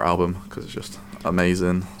my favorite album because it's just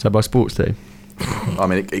amazing. So by Sports Team. I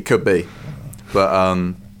mean, it could be, but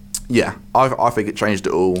yeah, I think it changed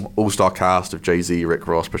it all. All-star cast of Jay-Z, Rick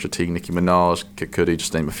Ross, Pusha T, Nicki Minaj, Kid Cudi,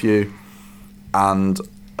 just to name a few. And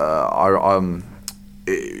a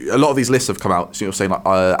lot of these lists have come out, so you're saying like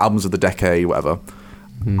albums of the decade, whatever.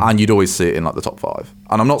 And you'd always see it in like the top 5.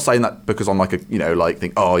 And I'm not saying that because I'm like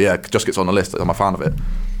think, oh yeah, it just gets on the list. I'm a fan of it.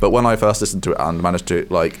 But when I first listened to it and managed to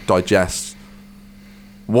like digest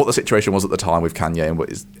what the situation was at the time with Kanye and what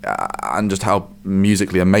is, and just how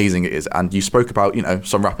musically amazing it is. And you spoke about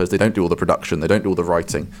some rappers, they don't do all the production, they don't do all the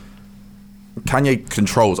writing. Kanye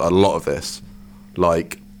controls a lot of this.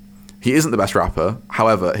 Like, he isn't the best rapper.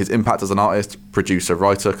 However, his impact as an artist, producer,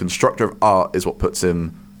 writer, constructor of art is what puts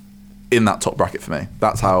him in that top bracket for me.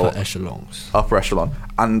 That's how Upper echelons. upper echelon.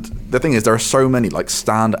 And the thing is, there are so many like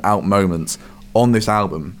standout moments on this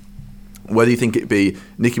album. Whether you think it be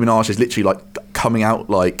Nicki Minaj is literally like coming out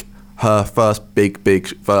like her first big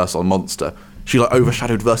verse on Monster. She like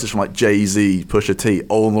overshadowed verses from like Jay-Z, Pusha T,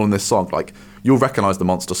 all on this song. Like you'll recognise the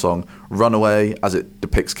Monster song. Runaway, as it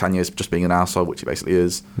depicts Kanye as just being an asshole, which he basically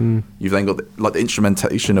is. You've then got the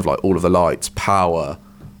instrumentation of like all of the lights, Power,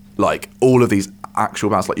 like all of these actual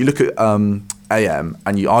bands. Like you look at AM,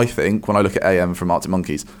 and I think when I look at AM from Arctic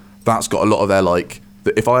Monkeys, that's got a lot of their like.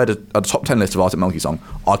 If I had a top 10 list of Arctic Monkeys song,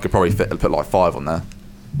 I could probably put like 5 on there.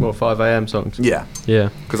 What, 5 AM songs? Yeah, Yeah.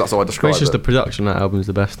 because that's how I I describe think it's just it. the production on that album is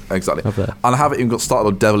the best. Exactly. Of there. And I have it even got started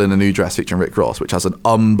on Devil in a New Dress featuring Rick Ross, which has an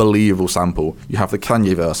unbelievable sample. You have the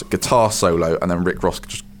Kanye verse, guitar solo, and then Rick Ross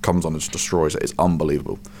just comes on and just destroys it. It's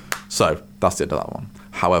unbelievable. So that's the end of that one.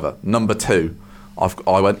 However, number 2,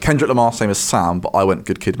 I went Kendrick Lamar, same as Sam, but I went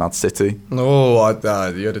Good Kid, Mad City, No,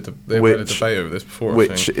 you had a debate over this before. I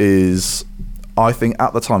which think. is, I think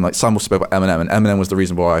at the time, like Sam spoke about Eminem, and Eminem was the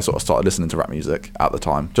reason why I sort of started listening to rap music at the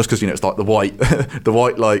time, just because it's like the white,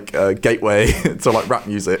 gateway to like rap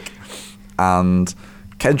music, and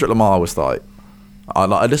Kendrick Lamar was like,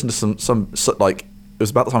 I listened to some like it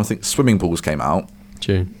was about the time I think Swimming Pools came out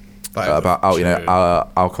Tune. That is about true.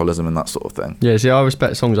 alcoholism and that sort of thing. Yeah, see, I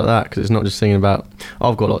respect songs like that because it's not just singing about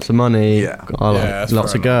I've got lots of money, Yeah. I like that's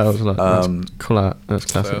lots fair of girls. Like, Um, that's cool. That's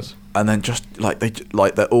classic. Fairs. And then just like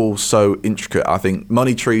they're all so intricate. I think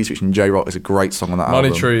Money Trees, which in J Rock is a great song on that Money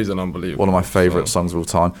album. Trees and unbelievable. One of my favourite song. songs of all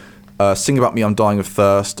time. Sing About Me, I'm Dying of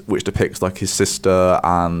Thirst, which depicts like his sister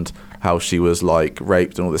and how she was like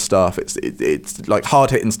raped and all this stuff. It's like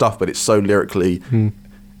hard hitting stuff, but it's so lyrically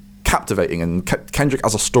captivating. And Kendrick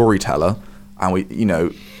as a storyteller,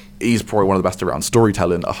 and he's probably one of the best around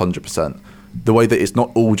storytelling 100%. The way that it's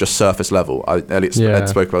not all just surface level. Ed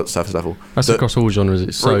spoke about surface level. That's across all genres.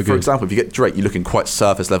 It's so good. For example, if you get Drake, you're looking quite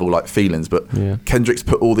surface level like feelings, but Kendrick's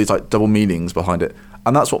put all these like double meanings behind it.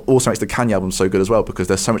 And that's what also makes the Kanye album so good as well, because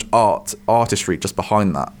there's so much artistry just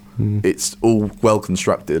behind that. It's all well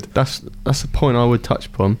constructed. That's the point I would touch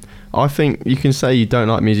upon. I think you can say you don't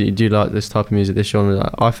like music, you do like this type of music, this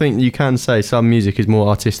genre. I think you can say some music is more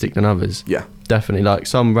artistic than others. Yeah. Definitely. Like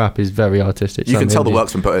some rap is very artistic. You can tell the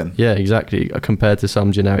work's been put in. Yeah, exactly. Compared to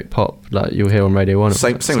some generic pop like you'll hear on Radio 1.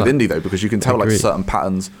 Same with indie though, because you can tell like certain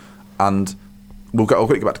patterns. And I'll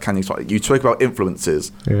quickly go back to Kanye. You talk about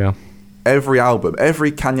influences. Yeah. Every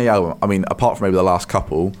Kanye album, I mean, apart from maybe the last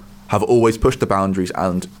couple, have always pushed the boundaries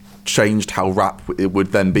and changed how rap it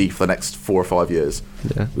would then be for the next 4 or 5 years.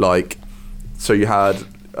 Yeah. Like, so you had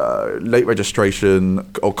Late Registration,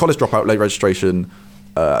 or College Dropout, Late Registration,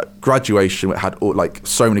 Graduation, which had like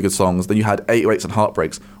so many good songs. Then you had 808s and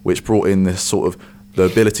Heartbreaks, which brought in this sort of the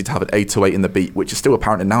ability to have an 808 in the beat, which is still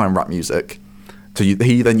apparent now in rap music. So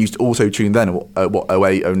he then used auto-tune then, 08,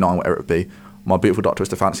 09, whatever it would be. My Beautiful Dark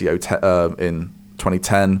Twisted Fantasy in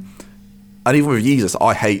 2010. And even with Yeezus,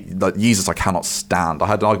 I hate like Yeezus. I cannot stand. I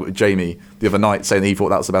had an argument with Jamie the other night saying that he thought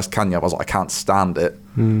that was the best Kanye. I was like, I can't stand it.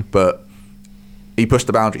 But he pushed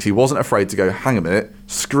the boundaries. He wasn't afraid to go, hang a minute,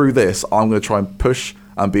 screw this. I'm going to try and push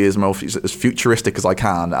and be as futuristic as I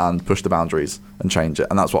can and push the boundaries and change it.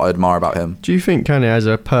 And that's what I admire about him. Do you think Kanye as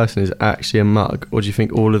a person is actually a mug, or do you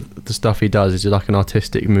think all of the stuff he does is just like an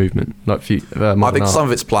artistic movement? Like I think some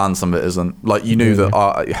of it's planned, some of it isn't. Like you knew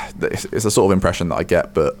that it's a sort of impression that I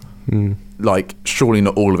get, but like surely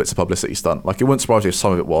not all of it's a publicity stunt. Like it wouldn't surprise me if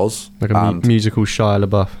some of it was like a musical Shia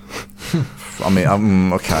LaBeouf. I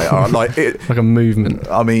mean, okay, like it, like a movement.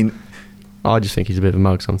 I mean, I just think he's a bit of a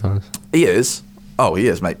mug sometimes. He is. Oh, he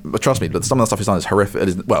is, mate. But trust me, but some of the stuff he's done is horrific.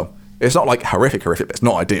 It's not like horrific, but it's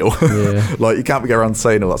not ideal. Yeah. Like you can't be going around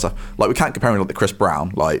saying all that stuff. Like we can't compare him to Chris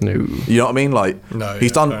Brown. Like, no. You know what I mean? Like, no,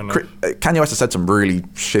 he's done. Kanye West has said some really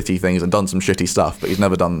shitty things and done some shitty stuff, but he's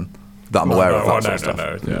never done that. I'm aware of that sort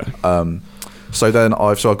of stuff. Yeah. So then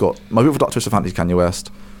I've got My Beautiful Dark Twisted Fantasy, Kanye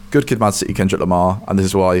West, Good Kid, Mad City, Kendrick Lamar, and this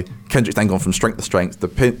is why Kendrick's then gone from strength to strength,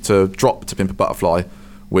 to drop to Pimp a Butterfly,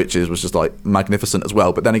 which was just like magnificent as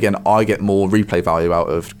well. But then again, I get more replay value out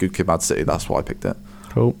of Good Kid, Mad City. That's why I picked it.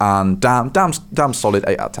 Cool. And damn solid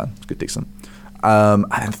 8 out of 10. It's good, decent. And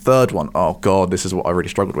then third one, oh god, this is what I really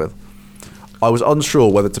struggled with. I was unsure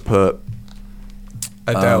whether to put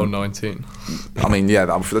Adele 19. I mean, yeah,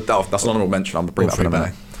 that's an honorable mention. I'm gonna bring that up in a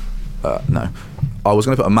minute. No, I was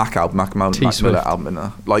going to put a Mac Miller album in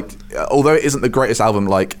there. Like, although it isn't the greatest album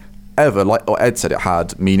like ever, like or Ed said, it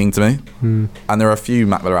had meaning to me. And there are a few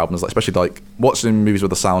Mac Miller albums, like, especially like watching movies with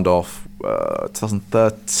the sound off.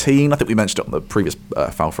 2013, I think we mentioned it on the previous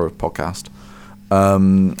Falfro podcast.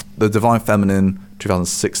 The Divine Feminine,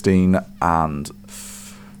 2016, and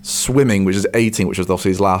Swimming, which is 18, which was obviously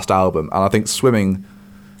his last album. And I think Swimming,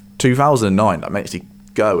 2009, that makes me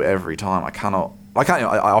go every time. I find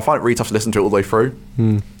it really tough to listen to it all the way through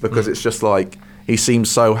because it's just like he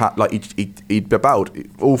seems so he battled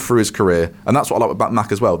all through his career, and that's what I like about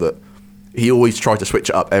Mac as well, that he always tried to switch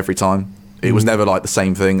it up every time. It was never like the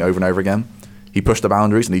same thing over and over again. He pushed the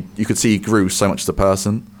boundaries, and you could see he grew so much as a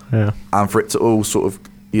person. Yeah. And for it to all sort of,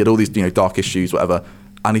 he had all these dark issues, whatever,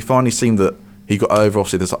 and he finally seemed that he got over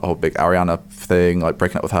obviously this whole big Ariana thing, like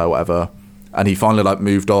breaking up with her, whatever, and he finally like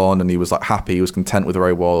moved on, and he was like happy, he was content with where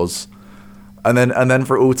he was. And then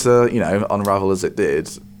for it all to unravel as it did,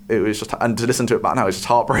 it was just, and to listen to it back now, it's just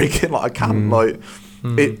heartbreaking. Like I can't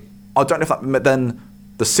it. I don't know if that. But then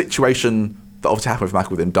the situation that obviously happened with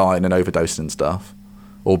Mac, with him dying and overdosing and stuff,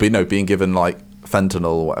 or being given like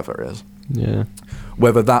fentanyl or whatever it is. Yeah.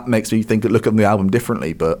 Whether that makes me look at the album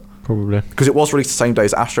differently, but probably because it was released the same day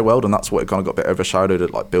as Astroworld, and that's what it kind of got a bit overshadowed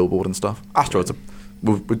at like Billboard and stuff. Astroworld's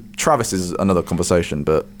with Travis is another conversation,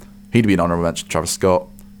 but he'd be an honorable mention. Travis Scott.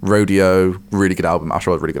 Rodeo, really good album.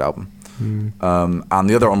 Astroworld, really good album. And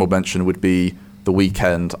the other honorable mention would be The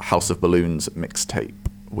Weeknd House of Balloons mixtape,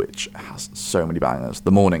 which has so many bangers. The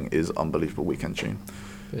Morning is unbelievable Weeknd tune.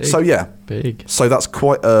 Big, so yeah, big. So that's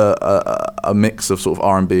quite a mix of sort of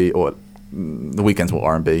R&B, or The Weeknd's more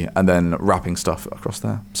R&B, and then rapping stuff across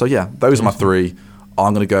there. So yeah, those are my three.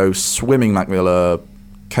 I'm gonna go Swimming, Mac Miller,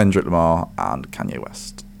 Kendrick Lamar, and Kanye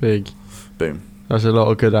West. Big. Boom. There's a lot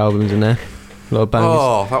of good albums in there. A lot of bangers.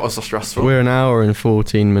 Oh, that was so stressful. We're an hour and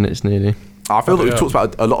 14 minutes nearly. I feel that we've talked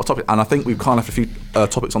about a lot of topics, and I think we've kind of left a few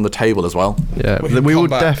topics on the table as well. Yeah, we will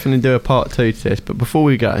definitely do a part 2 to this. But before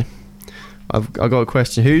we go, I've got a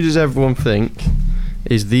question. Who does everyone think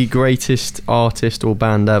is the greatest artist or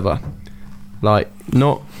band ever? Like,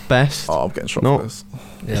 not best. Oh, I'm getting shocked for this.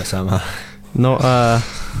 Yeah, somehow. Not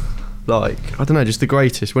like, I don't know, just the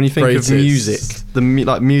greatest. When you think of music,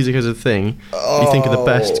 like music as a thing, you think of the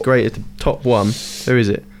best, greatest, the top one. Who is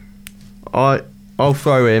it? I'll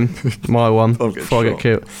throw in my one before I get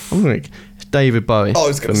killed. It's David Bowie. I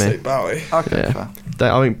was going to for me. say Bowie. Okay, Yeah.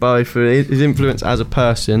 fair. I think Bowie, for his influence as a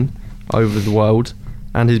person over the world,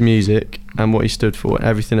 and his music and what he stood for,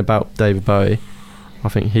 everything about David Bowie, I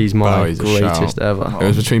think he's my Bowie's a greatest shout. ever. It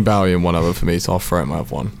was between Bowie and one other for me, so I'll throw it my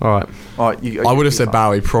other one. All right. All right, I would have said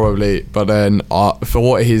Bowie probably, but then for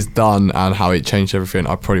what he's done and how it changed everything,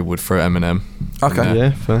 I probably would throw Eminem. Okay.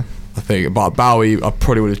 Yeah, fair. I think, but Bowie, I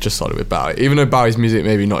probably would have just started with Bowie, even though Bowie's music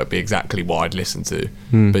maybe not be exactly what I'd listen to.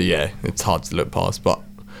 But yeah, it's hard to look past. But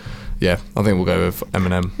yeah, I think we'll go with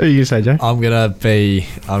Eminem. Who are you gonna say, Joe? I'm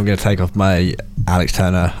gonna take off my Alex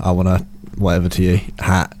Turner, I wanna whatever to you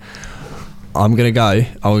hat. I'll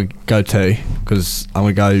go 2 because I'm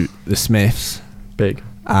gonna go the Smiths Big.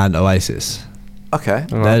 and Oasis. Okay.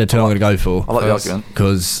 They're the 2 I'm gonna go for. I like the argument.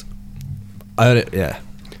 Because I heard it. Yeah.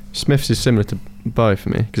 Smiths is similar to Bowie for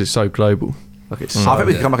me because it's so global. Like it's. I think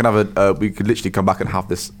we could come back and have we could literally come back and have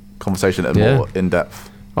this conversation at more in depth.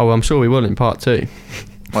 Oh, well, I'm sure we will in part 2.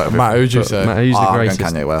 Matt, who'd you say? Matt, who's the I'm going greatest?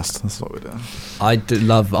 Kanye West. That's what we're doing.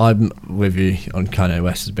 I'm with you on Kanye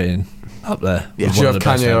West as being up there. Yeah. with Do you one have of the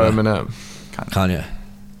best Kanye or ever. Eminem? Kanye.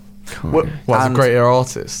 What's a and- greater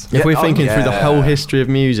artist? If we're Yeah, thinking through the yeah. whole history of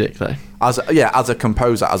music, though. As a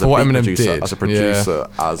composer, as a For what beat Eminem producer, did, as a producer,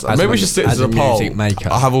 as Maybe we should stick as to a the poll. music maker.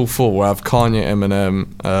 I have all 4. We'll have Kanye,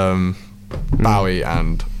 Eminem, Bowie,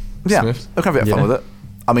 and Smith. I can have a bit of fun with it.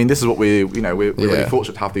 I mean, this is what we're really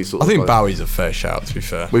fortunate to have these sorts I think of. Bowie's a fair shout, to be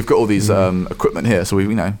fair. We've got all these equipment here, so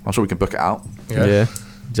I'm sure we can book it out. Yeah,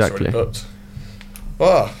 exactly. Wow.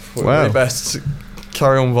 Wow. Wow. Best to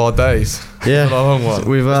carry on with our days. Yeah, Another long one.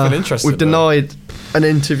 we've It's been interesting, we've denied an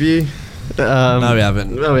interview. No, we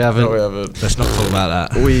haven't. No, we haven't. No, we haven't. Let's not talk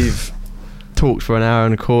about that. We've talked for an hour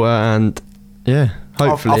and a quarter, and yeah,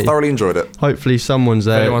 hopefully, I've thoroughly enjoyed it. hopefully someone's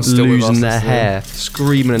there anyone's still with us losing their listening. hair,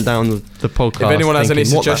 screaming it down the podcast. If anyone has any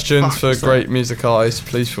thinking, "What the suggestions fuck for is that?" great music artists,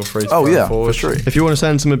 please feel free to Oh throw yeah, them forward. for sure. If you want to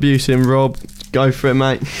send some abuse in, Rob, go for it,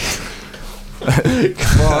 mate.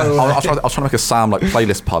 I was trying to make a Sam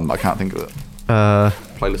playlist pun, but I can't think of it.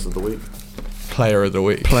 Playlist of the week. Player of the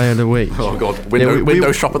week. Player of the week. Oh god,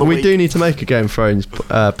 window shop of the we week. do need to make a Game of Thrones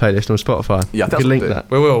playlist on Spotify. Yeah, we that's could link what we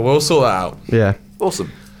do. that. We'll sort that out. Yeah,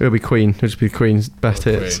 Awesome. it'll be Queen. It'll just be Queen's best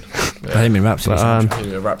hits. Bohemian Rhapsody.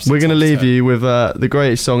 But, we're going to leave you with the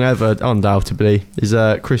greatest song ever, undoubtedly, is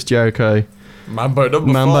Chris Jericho, Mambo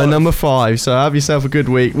Mambo number 5. So have yourself a good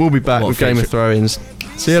week. We'll be back What with Game of feature? Thrones.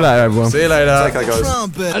 See you later, everyone. See you later. Take care, guys.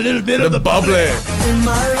 Trumpet A little bit The bubbly. in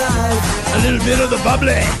my life, A little bit of the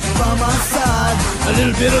bubbly. by my side, A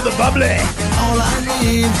little bit of the bubbly. all I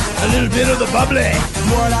need, A little bit of the bubbly.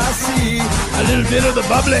 what I see A little bit of the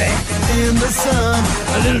bubbly. in the sun,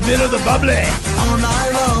 A little bit of the bubbly. all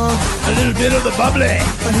night long. A little bit of the bubbly.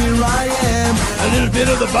 But here I am, A little bit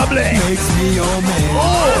of the bubbly. makes me your man.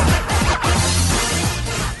 Oh!